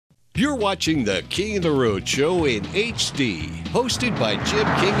You're watching the King of the Road show in HD, hosted by Jim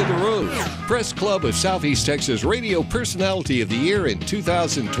King of the Road, Press Club of Southeast Texas Radio Personality of the Year in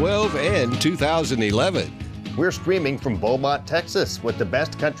 2012 and 2011. We're streaming from Beaumont, Texas, with the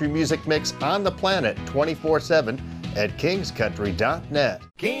best country music mix on the planet 24/7 at kingscountry.net.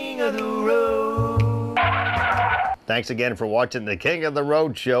 King of the Road. Thanks again for watching the King of the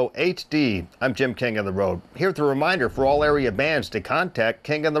Road show HD. I'm Jim King of the Road. Here with a reminder for all area bands to contact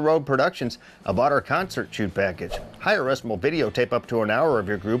King of the Road Productions about our concert shoot package. Hire us and we'll videotape up to an hour of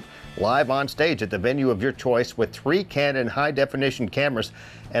your group live on stage at the venue of your choice with 3 Canon high-definition cameras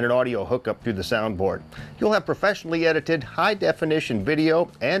and an audio hookup through the soundboard. You'll have professionally edited high-definition video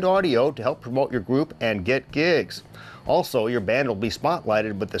and audio to help promote your group and get gigs. Also, your band will be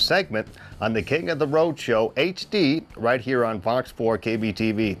spotlighted with the segment on the King of the Road show HD right here on Fox 4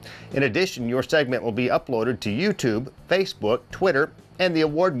 KBTV. In addition, your segment will be uploaded to YouTube, Facebook, Twitter, and the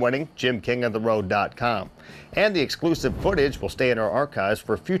award-winning JimKingOfTheRoad.com. And the exclusive footage will stay in our archives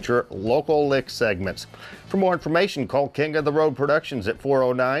for future Local Lick segments. For more information, call King of the Road Productions at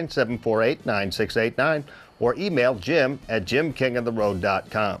 409-748-9689 or email Jim at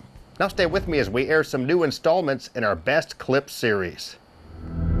JimKingOfTheRoad.com. Now stay with me as we air some new installments in our Best Clips series.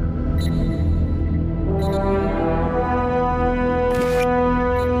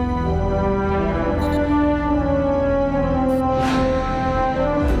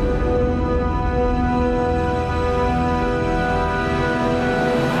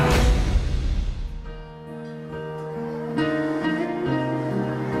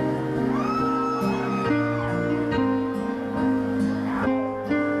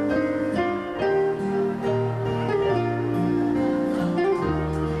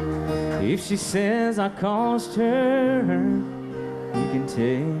 If she says I caused her, you can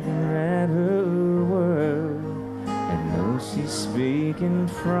take her at her word and know she's speaking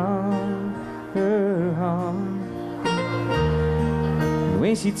from her heart.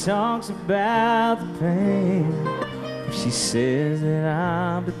 When she talks about the pain, if she says that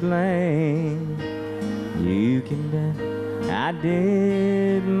I'm to blame, you can bet I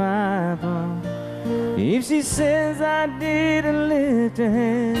did my part. If she says I didn't lift a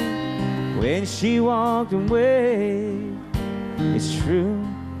hand when she walked away, it's true,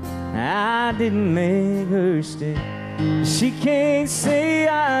 I didn't make her stay. She can't say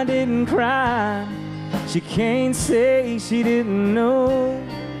I didn't cry. She can't say she didn't know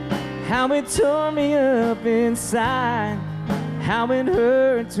how it tore me up inside, how it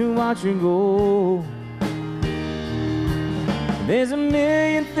hurt to watch her go. There's a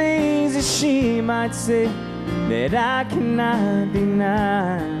million things that she might say that I cannot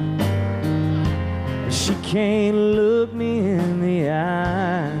deny. She can't look me in the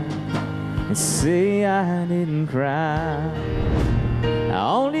eye and say I didn't cry.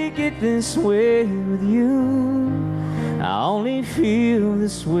 I only get this way with you. I only feel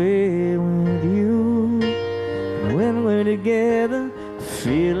this way with you. When we're together, I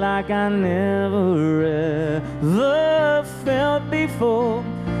feel like I never ever felt before.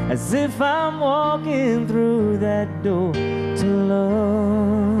 As if I'm walking through that door to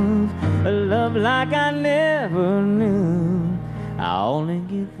love, a love like I never knew. I only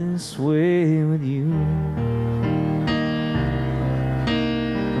get this way with you.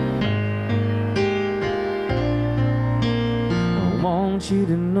 I want you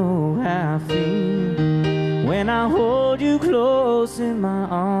to know how I feel when I hold you close in my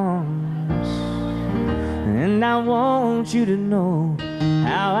arms. And I want you to know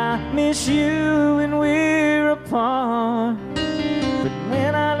how I miss you when we're apart. But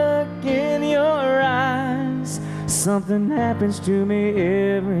when I look in your eyes, something happens to me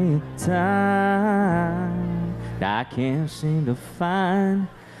every time. I can't seem to find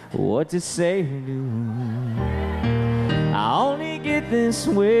what to say to you. I only get this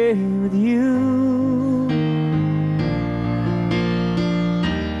way with you.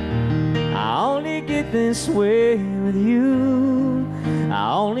 I only get this way with you.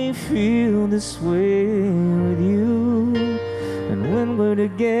 I only feel this way with you. And when we're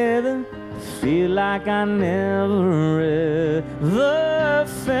together, I feel like I never ever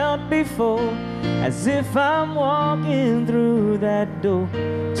felt before. As if I'm walking through that door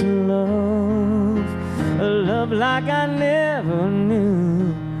to love, a love like I never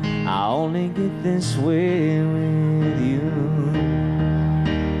knew. I only get this way with you.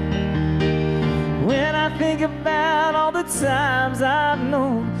 When I think about all the times I've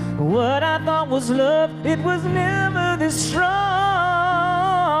known what I thought was love, it was never this strong.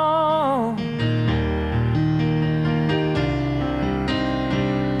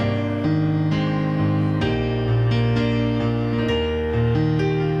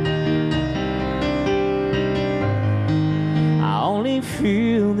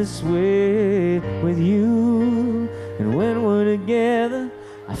 feel this way with you. And when we're together,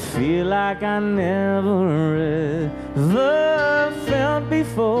 I feel like I never ever felt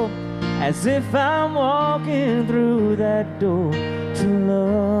before, as if I'm walking through that door to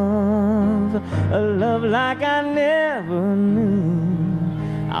love, a love like I never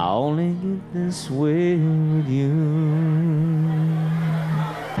knew. I only get this way with you.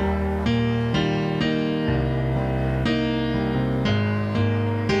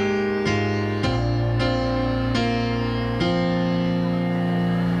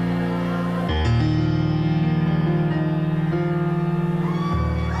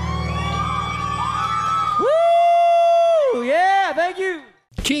 Thank you.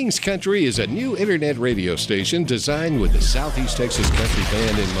 Kings Country is a new internet radio station designed with the Southeast Texas country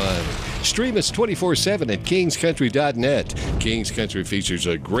band in mind. Stream us 24/7 at kingscountry.net. Kings Country features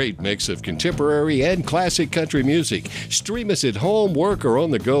a great mix of contemporary and classic country music. Stream us at home, work, or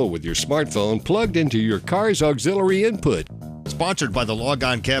on the go with your smartphone plugged into your car's auxiliary input. Sponsored by the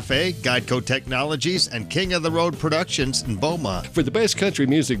Logon Cafe, Guideco Technologies, and King of the Road Productions in Beaumont. For the best country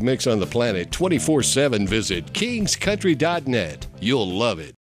music mix on the planet 24/7, visit kingscountry.net. You'll love it.